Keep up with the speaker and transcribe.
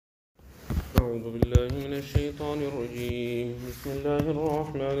أعوذ بالله من الشيطان الرجيم بسم الله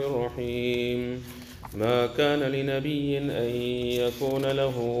الرحمن الرحيم ما كان لنبي أن يكون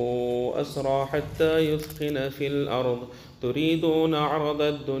له أسرى حتى يثخن في الأرض تريدون عرض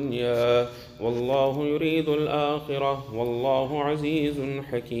الدنيا والله يريد الآخرة والله عزيز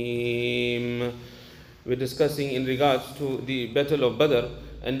حكيم. We're discussing in regards to the battle of Badr,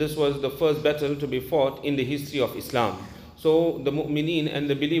 and this was the first battle to be fought in the history of Islam. So the mu'mineen and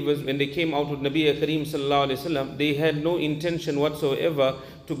the believers, when they came out with Nabi Kareem sallallahu alaihi wasallam, they had no intention whatsoever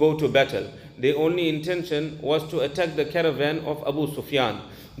to go to battle. Their only intention was to attack the caravan of Abu Sufyan.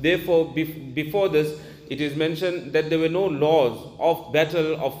 Therefore, before this, it is mentioned that there were no laws of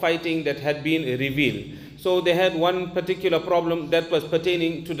battle, of fighting that had been revealed. So they had one particular problem that was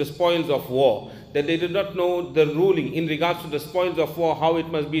pertaining to the spoils of war, that they did not know the ruling in regards to the spoils of war, how it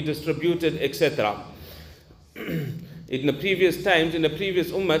must be distributed, etc. In the previous times, in the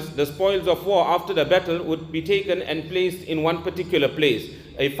previous ummahs, the spoils of war after the battle would be taken and placed in one particular place.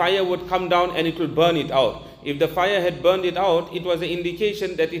 A fire would come down and it will burn it out. If the fire had burned it out, it was an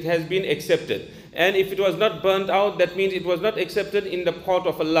indication that it has been accepted. And if it was not burned out, that means it was not accepted in the court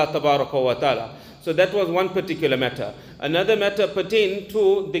of Allah Tabaraka wa Ta'ala. So that was one particular matter. Another matter pertained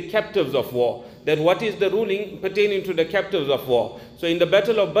to the captives of war. That what is the ruling pertaining to the captives of war. So in the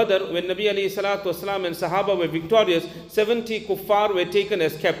battle of Badr, when Nabi alayhi salatu wasalam and Sahaba were victorious, 70 kuffar were taken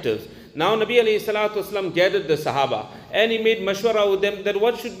as captives. Now Nabi alayhi salatu wasalam gathered the Sahaba and he made mashwara with them that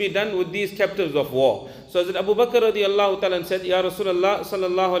what should be done with these captives of war. So Hazrat Abu Bakr radiallahu ta'ala said, Ya Rasulullah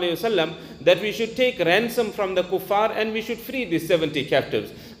sallallahu alayhi wasallam, that we should take ransom from the kuffar and we should free these 70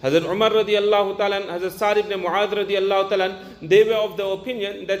 captives. Hazrat Umar radiallahu ta'ala, Hazrat Sa'd ibn Mu'adh radiallahu ta'ala, they were of the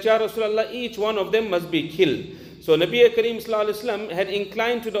opinion that Ya Rasulullah, each one of them must be killed. So Nabi Kareem sallallahu alayhi wasallam had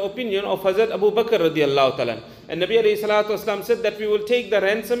inclined to the opinion of Hazrat Abu Bakr radiallahu ta'ala. And Nabi alayhi salatu wasallam said that we will take the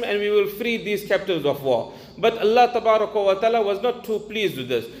ransom and we will free these captives of war. But Allah tabaraka wa ta'ala was not too pleased with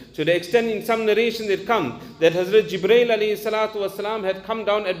this. To the extent in some narrations it comes that Hazrat Jibreel alayhi salatu wasalam had come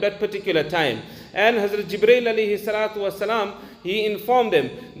down at that particular time. And Hazrat Jibreel alayhi salatu wasalam, he informed them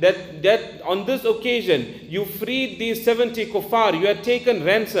that on this occasion you freed these 70 kuffar, you had taken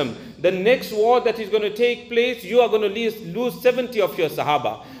ransom. The next war that is going to take place, you are going to lose 70 of your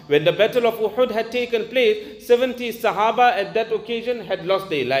Sahaba. When the battle of Uhud had taken place, 70 Sahaba at that occasion had lost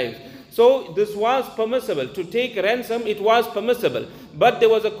their lives. So this was permissible. To take ransom, it was permissible. But there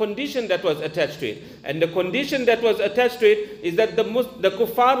was a condition that was attached to it. And the condition that was attached to it is that the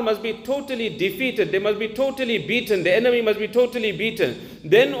kuffar must be totally defeated. They must be totally beaten. The enemy must be totally beaten.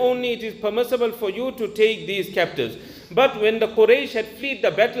 Then only it is permissible for you to take these captives. But when the Quraysh had fled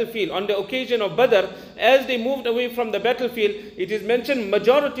the battlefield on the occasion of Badr, as they moved away from the battlefield, it is mentioned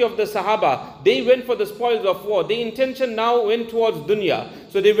majority of the Sahaba, they went for the spoils of war. Their intention now went towards dunya.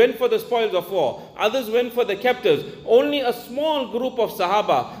 So they went for the spoils of war. Others went for the captives. Only a small group of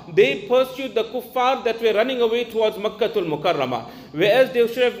Sahaba, they pursued the kuffar that were running away towards Makkatul Mukarramah. Whereas they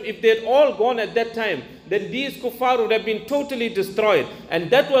should have, if they had all gone at that time, then these kuffar would have been totally destroyed. And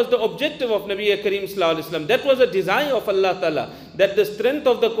that was the objective of Nabi Kareem sallallahu alaihi wasallam. That was a desire of Allah Ta'ala, that the strength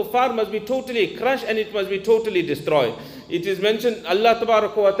of the kuffar must be totally crushed and it must be totally destroyed. It is mentioned, Allah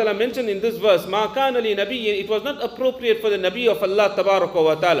Tabaraka wa Ta'ala mentioned in this verse, مَا كَانَ لِنَبِيٍّ, it was not appropriate for the Nabi of Allah Tabaraka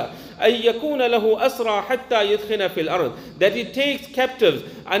wa Ta'ala, أَن يَكُونَ لَهُ أَسْرَى حَتَّى يُدْخِنَ فِي الْأَرْضِ, that he takes captives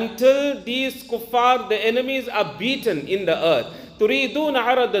until these kuffar, the enemies, are beaten in the earth. تُرِيدُونَ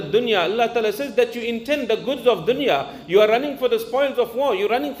عَرَضَ الدُّنْيَا, Allah Ta'ala says that you intend the goods of dunya. You are running for the spoils of war. You are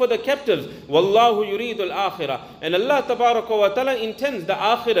running for the captives. وَاللَّهُ يُرِيدُ الْآخِرَةِ, and Allah Tabaraka wa Ta'ala intends the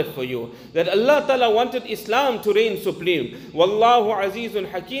akhirah for you. That Allah Ta'ala wanted Islam to reign supreme. وَاللَّهُ عَزِيزٌ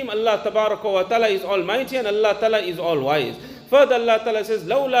حَكِيمٌ, Allah Tabaraka wa Ta'ala is almighty and Allah Ta'ala is all wise. Further, Allah Ta'ala says,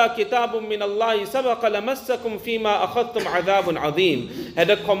 لَوْلَا كِتَابٌ مِّنَ اللَّهِ سَبَقَ لَمَسَّكُمْ فِي مَا أَخَذْتُمْ عَذَابٌ عَظِيمٌ. Had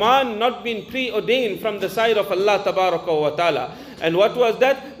a command not been preordained from the side of Allah Tabaraka wa Ta'ala. And what was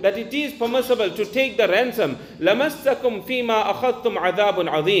that? That it is permissible to take the ransom. لَمَسَّكُمْ فِي مَا أَخَذْتُمْ عَذَابٌ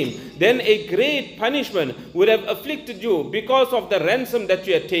عَظِيمٌ. Then a great punishment would have afflicted you because of the ransom that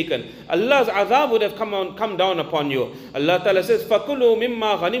you had taken. Allah's azab would have come down upon you. Allah Ta'ala says, فَكُلُوا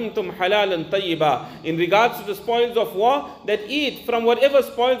مِمَّا غَنِمْتُمْ حَلَالًا طَيِّبًا. In regards to the spoils of war, that eat from whatever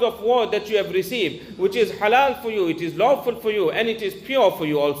spoils of war that you have received, which is halal for you, it is lawful for you, and it is pure for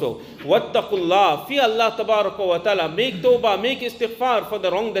you also. وَاتَّقُوا اللَّهِ, fear Allah Tabaraka wa Ta'ala, make tawbah, make istighfar for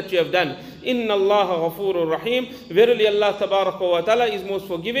the wrong that you have done. Inna Allah ghafurur rahim. Verily Allah Tabaraka wa Ta'ala is most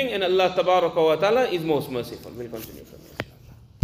forgiving and Allah Tabaraka wa Ta'ala is most merciful. We'll continue.